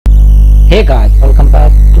Hey guys, welcome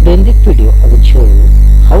back. Today in this video I will show you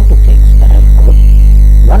how to fix error code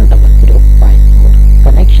 1005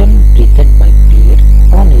 connection reset by peer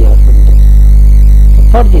on your Windows. So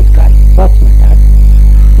for this guys, first method,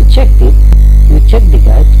 you check the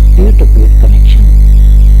guys peer-to-peer connection,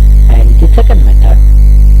 and the second method,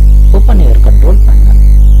 open your control panel.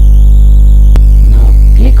 Now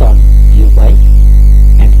click on UI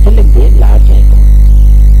and select the large icon.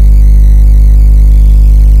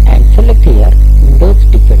 Select here Windows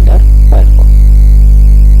Defender Firewall,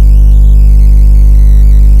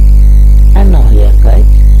 and now here guys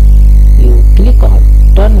you click on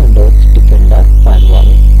turn Windows Defender Firewall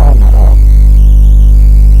on or off.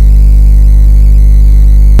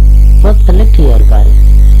 First select here guys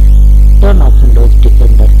turn off Windows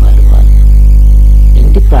Defender Firewall in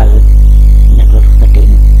the private network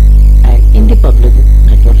setting, and in the public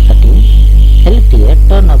network setting select here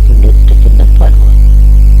turn off Windows Defender Firewall.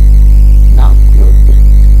 Now close this.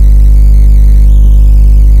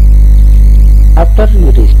 After you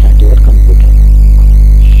restart your computer.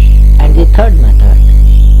 And the third method,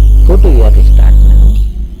 go to your restart menu,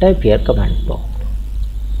 type here command prompt.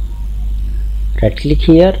 Right click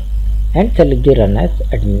here and select the run as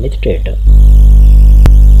administrator.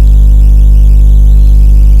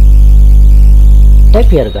 Type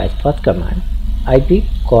here guys first command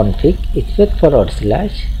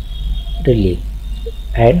ipconfig/release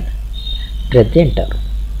and press the enter.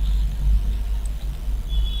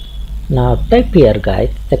 Now type here guys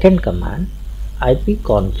second command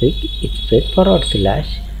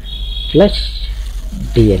ipconfig/flushdns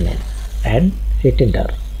and hit enter.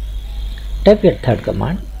 Type here third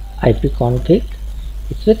command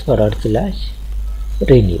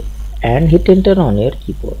ipconfig/renew and hit enter on your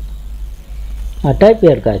keyboard. Now type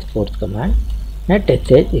here guys fourth command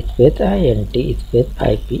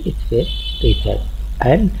netsh/int/ip/reset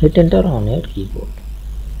and hit enter on your keyboard.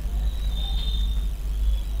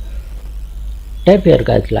 Type here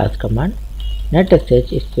guys last command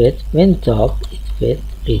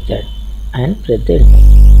netsh/winsoft/reset and press the enter.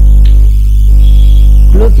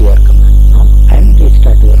 Close your command now and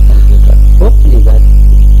restart your computer. Hopefully guys it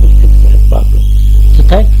will fix your problem. So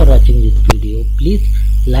thanks for watching this video. Please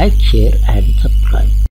like, share and subscribe.